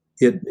reactivity.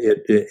 It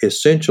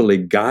essentially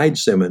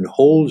guides them and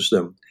holds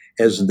them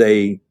as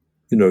they,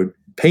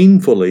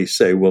 painfully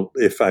say, well,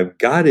 if I've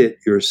got it,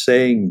 you're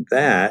saying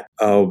that,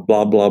 blah,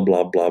 blah,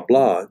 blah, blah,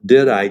 blah.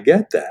 Did I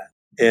get that?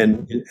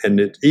 And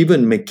it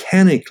even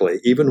mechanically,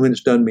 even when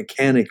it's done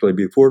mechanically,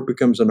 before it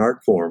becomes an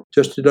art form,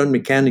 just done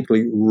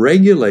mechanically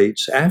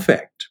regulates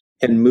affect.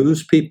 and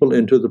moves people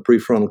into the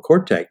prefrontal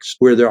cortex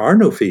where there are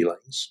no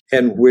feelings,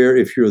 and where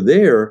if you're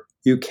there,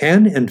 you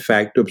can in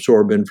fact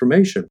absorb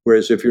information.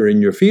 Whereas if you're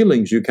in your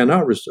feelings, you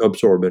cannot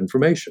absorb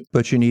information.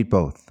 But you need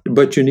both.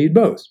 But you need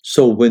both.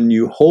 So when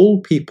you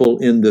hold people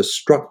in this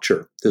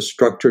structure, this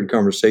structured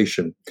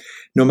conversation,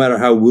 no matter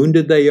how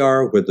wounded they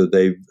are, whether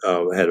they've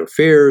had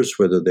affairs,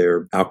 whether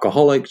they're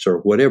alcoholics or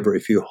whatever,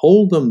 if you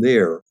hold them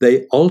there,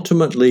 they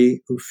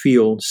ultimately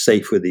feel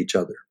safe with each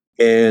other.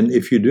 And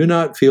if you do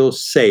not feel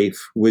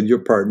safe with your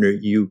partner,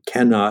 you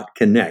cannot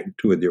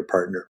connect with your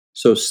partner.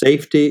 So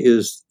safety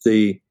is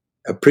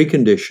a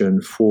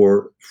precondition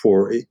for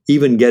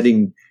even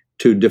getting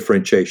to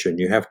differentiation.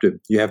 You have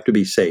to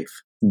be safe.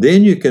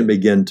 Then you can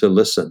begin to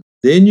listen.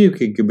 Then you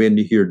can begin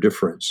to hear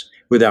difference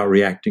without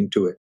reacting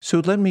to it.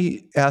 So let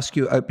me ask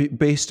you,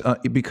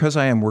 because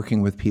I am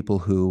working with people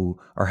who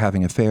are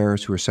having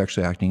affairs, who are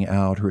sexually acting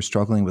out, who are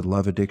struggling with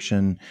love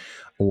addiction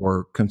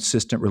or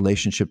consistent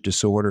relationship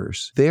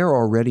disorders, they're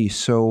already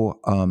so,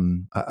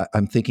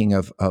 I'm thinking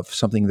of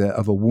something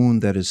of a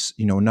wound that is,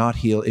 not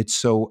healed. It's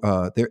so,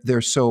 they're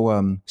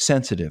so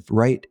sensitive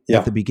right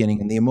at the beginning,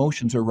 and the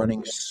emotions are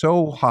running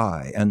so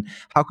high. And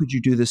how could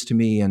you do this to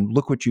me? And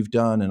look what you've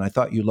done. And I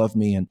thought you loved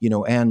me.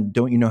 And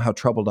don't you know how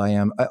troubled I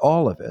am?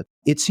 All of it.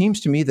 It seems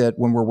to me that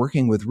when we're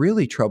working with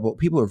really troubled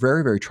people, are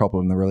very, very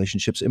troubled in their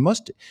relationships.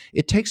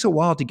 It takes a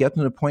while to get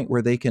them to the point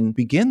where they can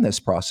begin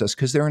this process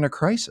because they're in a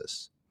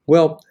crisis.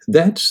 Well,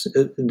 that's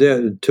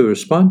to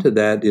respond to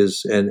that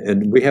is,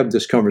 and we have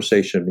this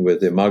conversation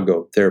with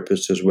Imago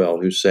therapists as well,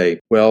 who say,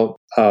 well,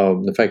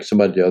 in fact,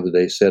 somebody the other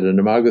day said an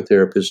Imago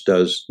therapist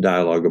does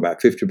dialogue about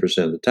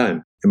 50% of the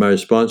time. And my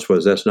response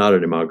was, that's not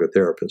an Imago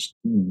therapist.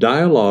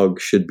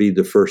 Dialogue should be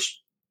the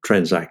first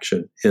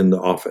transaction in the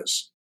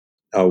office.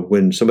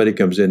 When somebody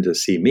comes in to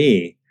see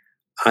me,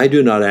 I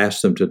do not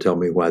ask them to tell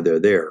me why they're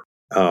there.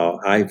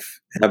 I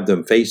have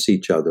them face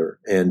each other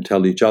and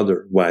tell each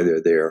other why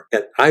they're there.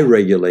 And I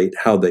regulate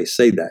how they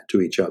say that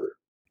to each other.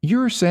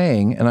 You're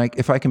saying, and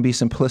if I can be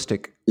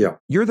simplistic,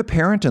 you're the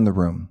parent in the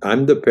room.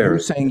 I'm the parent. You're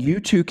saying you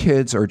two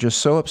kids are just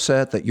so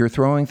upset that you're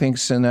throwing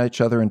things in at each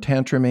other and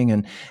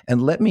tantruming,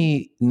 and let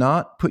me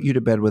not put you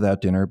to bed without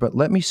dinner, but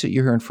let me sit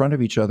you here in front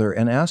of each other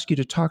and ask you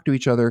to talk to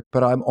each other,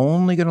 but I'm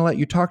only going to let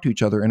you talk to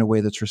each other in a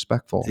way that's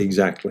respectful.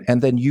 Exactly.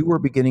 And then you were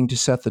beginning to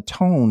set the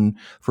tone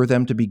for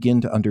them to begin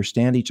to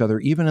understand each other,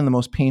 even in the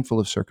most painful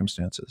of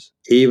circumstances.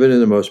 Even in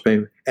the most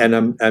painful.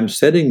 And I'm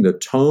setting the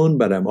tone,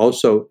 but I'm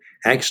also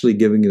actually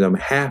giving them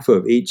half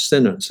of each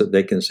sentence that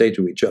they can say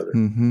to each other.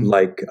 Mm-hmm.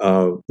 Like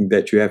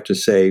that you have to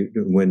say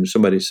when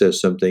somebody says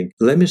something,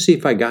 let me see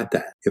if I got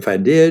that. If I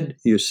did,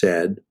 you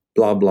said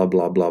blah, blah,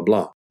 blah, blah,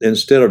 blah.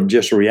 Instead of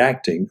just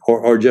reacting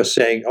or just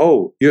saying,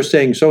 oh, you're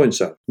saying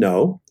so-and-so.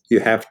 No, you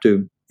have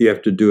to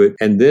do it.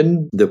 And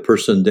then the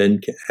person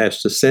then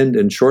has to send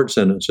in short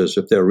sentences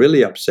if they're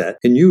really upset.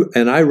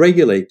 And I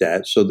regulate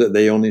that so that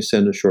they only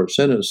send a short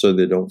sentence so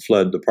they don't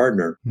flood the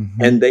partner.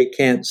 Mm-hmm. And they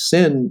can't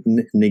send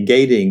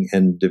negating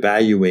and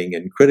devaluing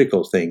and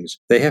critical things.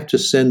 They have to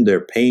send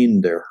their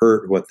pain, their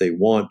hurt, what they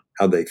want,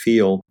 how they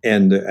feel,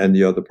 and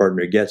the other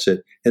partner gets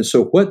it. And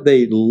so what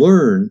they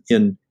learn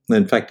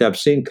in fact, I've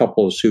seen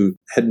couples who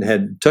hadn't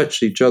had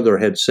touched each other,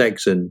 had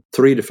sex in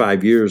 3 to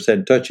 5 years,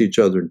 hadn't touched each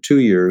other in 2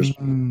 years,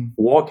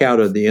 walk out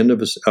at the end of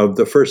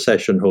the first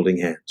session holding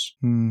hands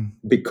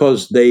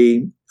because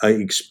they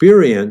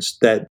experienced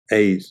that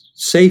a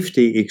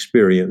safety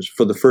experience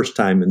for the first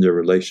time in their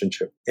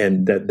relationship,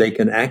 and that they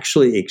can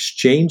actually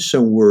exchange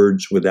some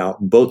words without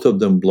both of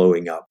them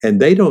blowing up. And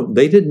they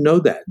didn't know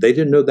that. They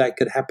didn't know that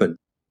could happen.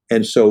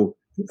 And so,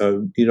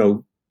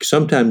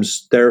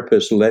 sometimes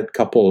therapists let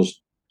couples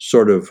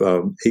sort of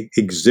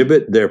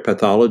exhibit their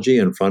pathology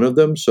in front of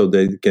them so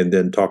they can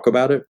then talk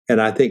about it.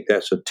 And I think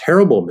that's a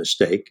terrible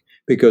mistake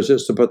because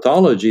it's the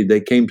pathology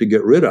they came to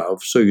get rid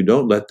of, so you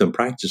don't let them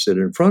practice it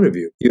in front of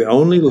you. You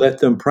only let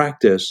them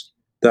practice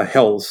the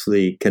health,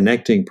 the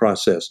connecting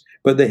process,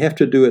 but they have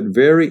to do it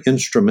very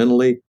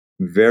instrumentally,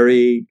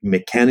 very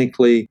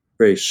mechanically,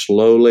 very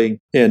slowly,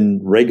 and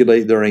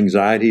regulate their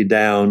anxiety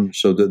down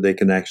so that they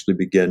can actually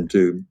begin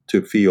to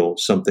feel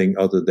something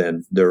other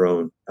than their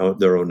own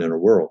inner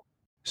world.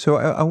 So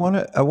I want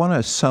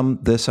to sum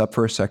this up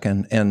for a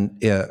second,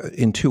 and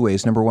in two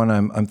ways. Number one,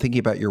 I'm thinking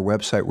about your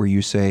website where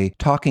you say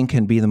talking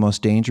can be the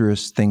most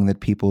dangerous thing that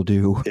people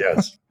do.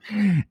 Yes.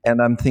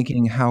 And I'm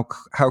thinking how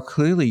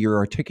clearly you're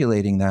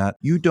articulating that.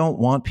 You don't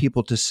want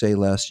people to say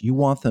less. You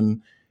want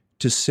them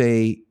to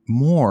say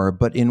more,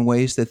 but in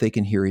ways that they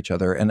can hear each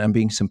other. And I'm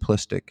being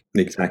simplistic.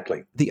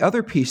 Exactly. The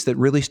other piece that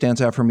really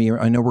stands out for me,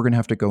 I know we're going to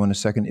have to go in a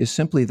second, is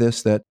simply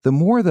this, that the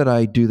more that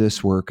I do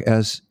this work,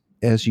 as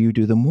as you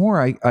do, the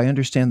more I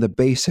understand the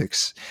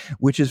basics,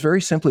 which is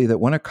very simply that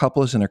when a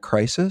couple is in a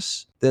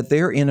crisis, that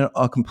they're in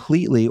a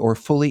completely or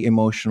fully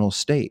emotional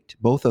state,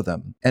 both of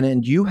them. And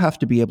then you have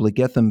to be able to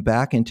get them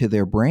back into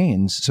their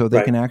brains so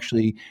they can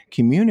actually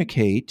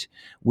communicate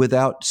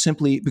without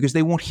simply, because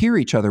they won't hear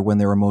each other when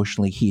they're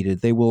emotionally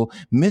heated. They will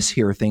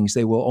mishear things.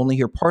 They will only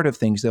hear part of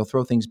things. They'll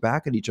throw things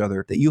back at each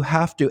other that you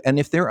have to. And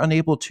if they're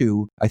unable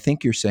to, I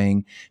think you're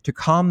saying, to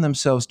calm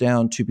themselves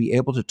down, to be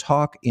able to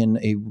talk in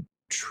a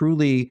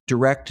truly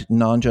direct,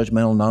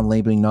 non-judgmental,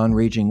 non-labeling,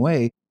 non-raging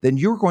way, then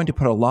you're going to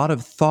put a lot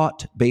of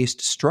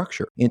thought-based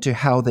structure into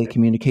how they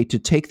communicate to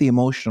take the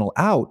emotional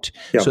out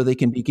so they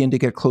can begin to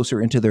get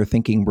closer into their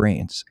thinking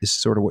brains, is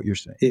sort of what you're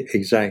saying.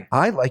 Exactly.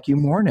 I like you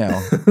more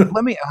now.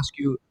 Let me ask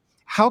you,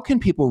 how can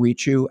people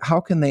reach you?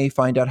 How can they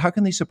find out? How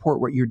can they support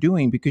what you're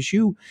doing? Because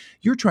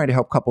you're trying to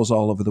help couples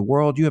all over the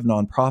world. You have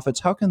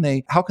nonprofits. How can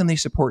they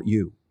support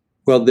you?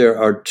 Well,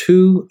 there are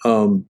two.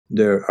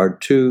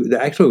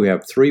 Actually, we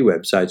have three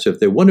websites. If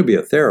they want to be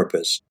a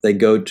therapist, they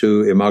go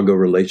to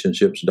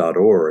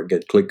imagorelationships.org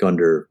and click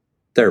under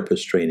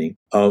therapist training.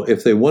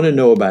 If they want to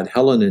know about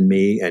Helen and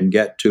me and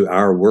get to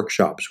our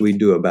workshops, we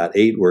do about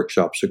 8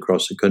 workshops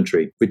across the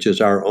country, which is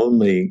our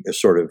only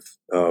sort of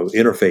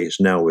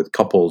interface now with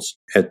couples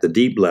at the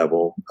deep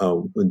level.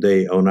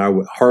 They on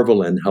our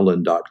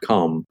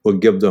harvilandhelen.com will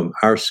give them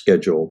our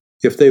schedule.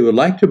 If they would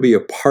like to be a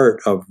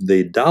part of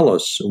the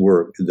Dallas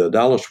work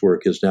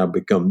has now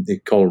become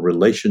called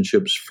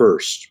Relationships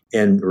First.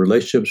 And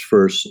Relationships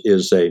First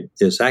is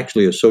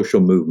actually a social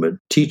movement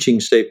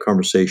teaching safe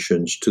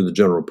conversations to the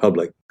general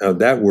public.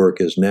 That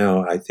work is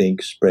now, I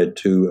think, spread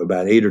to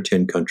about 8 or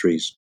 10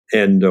 countries.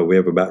 And we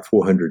have about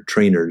 400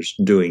 trainers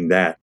doing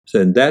that.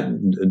 And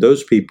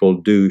those people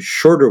do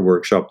shorter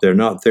workshops. They're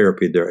not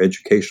therapy, they're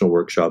educational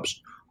workshops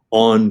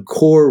on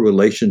core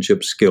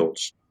relationship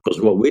skills. Because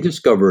what we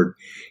discovered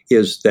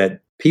is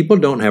that people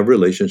don't have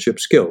relationship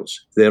skills.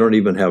 They don't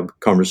even have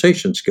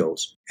conversation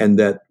skills. And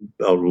that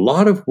a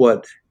lot of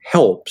what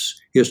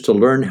helps is to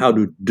learn how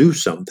to do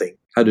something,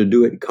 how to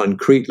do it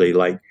concretely,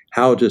 like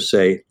how to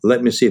say,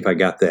 let me see if I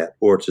got that,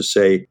 or to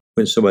say,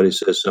 when somebody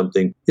says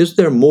something, is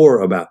there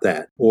more about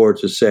that? Or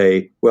to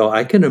say, well,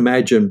 I can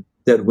imagine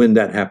that when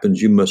that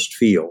happens, you must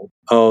feel.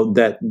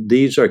 That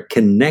these are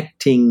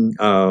connecting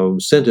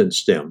sentence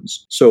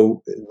stems.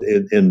 So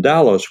in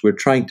Dallas, we're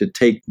trying to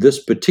take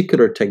this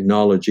particular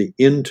technology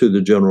into the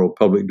general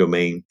public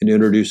domain and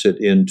introduce it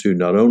into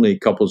not only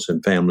couples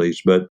and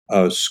families, but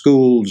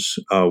schools.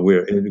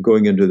 We're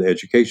going into the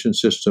education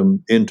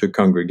system, into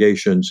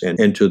congregations, and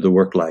into the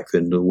work life,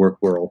 into the work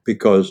world,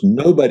 because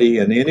nobody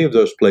in any of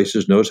those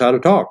places knows how to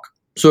talk.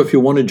 So if you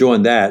want to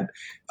join that,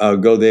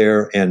 go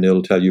there and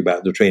it'll tell you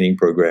about the training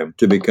program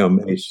to become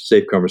a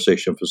safe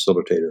conversation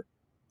facilitator.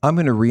 I'm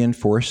going to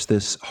reinforce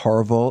this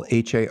Harville,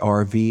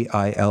 Harville,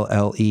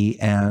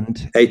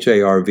 and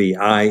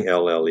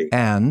Harville,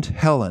 and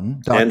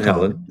Helen.com. And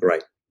Helen,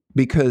 right.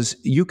 Because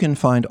you can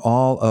find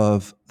all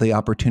of the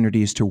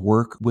opportunities to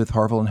work with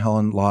Harville and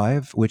Helen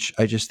live, which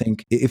I just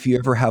think if you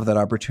ever have that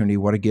opportunity,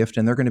 what a gift.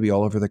 And they're going to be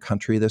all over the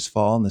country this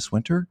fall and this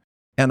winter.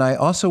 And I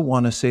also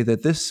want to say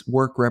that this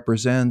work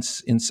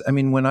represents,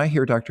 when I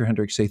hear Dr.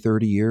 Hendricks say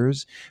 30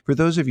 years, for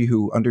those of you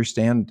who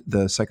understand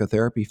the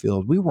psychotherapy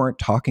field, we weren't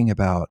talking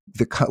about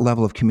the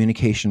level of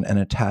communication and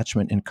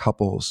attachment in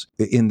couples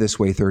in this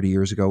way 30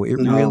 years ago. It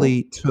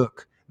really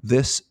took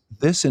this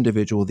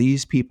individual,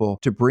 these people,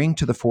 to bring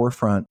to the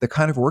forefront the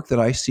kind of work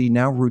that I see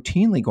now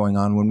routinely going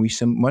on when we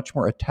see much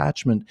more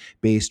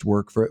attachment-based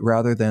work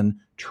rather than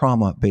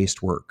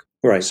trauma-based work.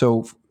 Right.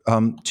 So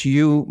to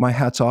you, my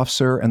hat's off,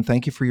 sir, and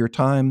thank you for your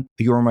time.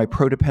 You are my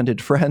pro-dependent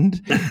friend.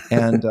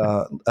 And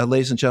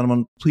ladies and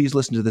gentlemen, please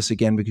listen to this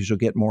again because you'll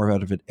get more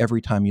out of it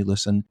every time you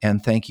listen.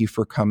 And thank you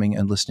for coming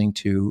and listening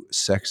to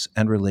Sex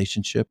and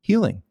Relationship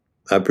Healing.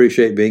 I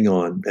appreciate being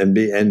on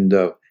and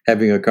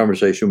having a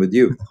conversation with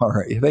you. All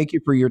right. Thank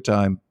you for your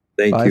time.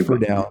 Thank you. Bye for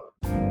now.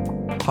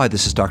 Hi,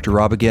 this is Dr.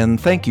 Rob again.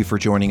 Thank you for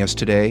joining us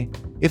today.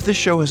 If this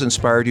show has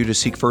inspired you to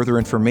seek further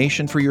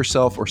information for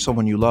yourself or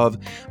someone you love,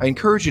 I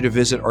encourage you to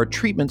visit our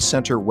treatment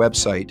center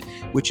website,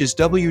 which is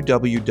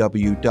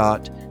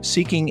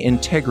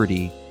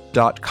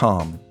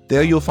www.seekingintegrity.com.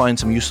 There you'll find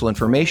some useful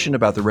information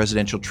about the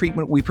residential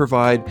treatment we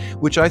provide,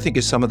 which I think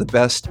is some of the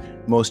best,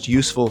 most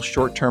useful,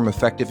 short-term,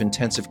 effective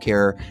intensive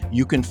care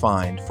you can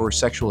find for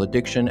sexual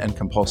addiction and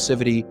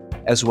compulsivity,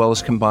 as well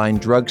as combined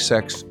drug,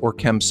 sex, or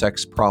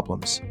chemsex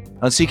problems.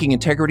 On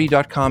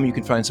seekingintegrity.com, you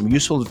can find some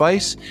useful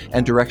advice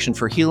and direction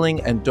for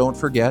healing. And don't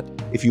forget,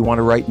 if you want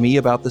to write me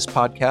about this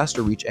podcast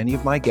or reach any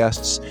of my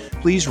guests,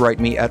 please write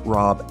me at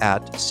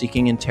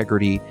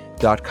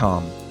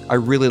rob@seekingintegrity.com. I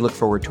really look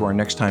forward to our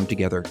next time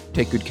together.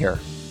 Take good care.